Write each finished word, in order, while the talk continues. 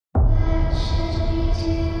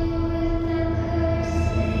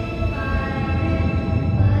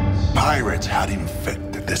Pirates had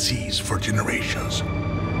infected the seas for generations.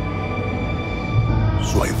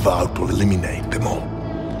 So I vowed to eliminate them all.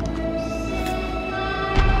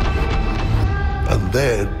 And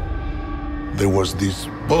then there was this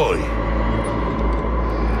boy,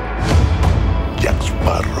 Jack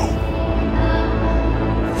Sparrow.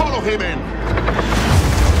 Follow him in!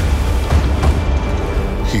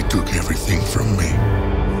 He took everything from me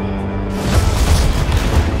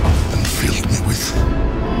and filled me with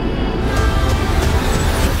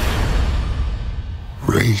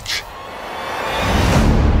rage.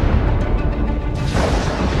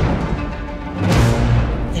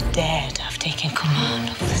 The dead have taken command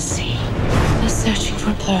of the sea. They're searching for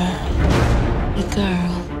a pearl, a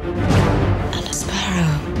girl, and a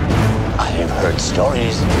sparrow. I have heard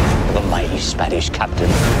stories of a mighty Spanish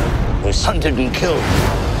captain whose son had been killed.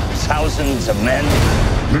 Thousands of men.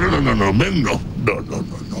 No, men, no.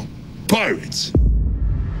 No. Pirates.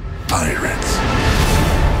 Pirates.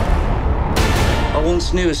 I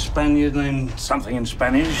once knew a Spaniard named something in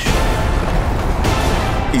Spanish.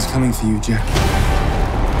 He's coming for you, Jack.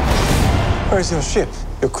 Where's your ship?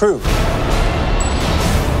 Your crew?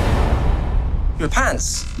 Your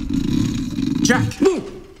pants? Jack!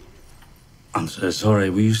 I'm so sorry,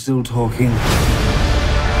 were you still talking?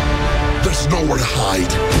 There's nowhere to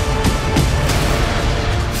hide.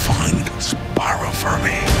 Find Sparrow for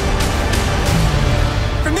me.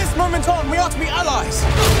 From this moment on, we are to be allies.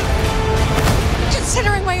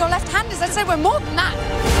 Considering where your left hand is, I'd say we're more than that.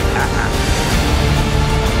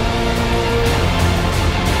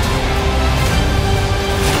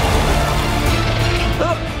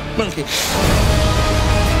 Monkey.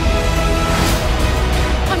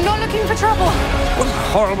 I'm not looking for trouble. What a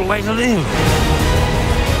horrible way to live.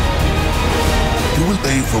 You will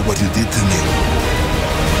pay for what you did to me.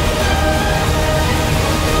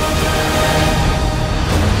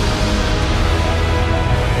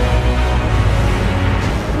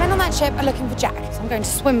 The men on that ship are looking for Jack, so I'm going to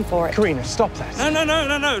swim for it. Karina, stop that.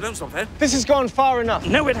 No, don't stop that. This has gone far enough.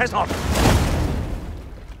 No, it has not.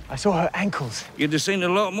 I saw her ankles. You'd have seen a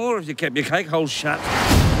lot more if you kept your cake hole shut.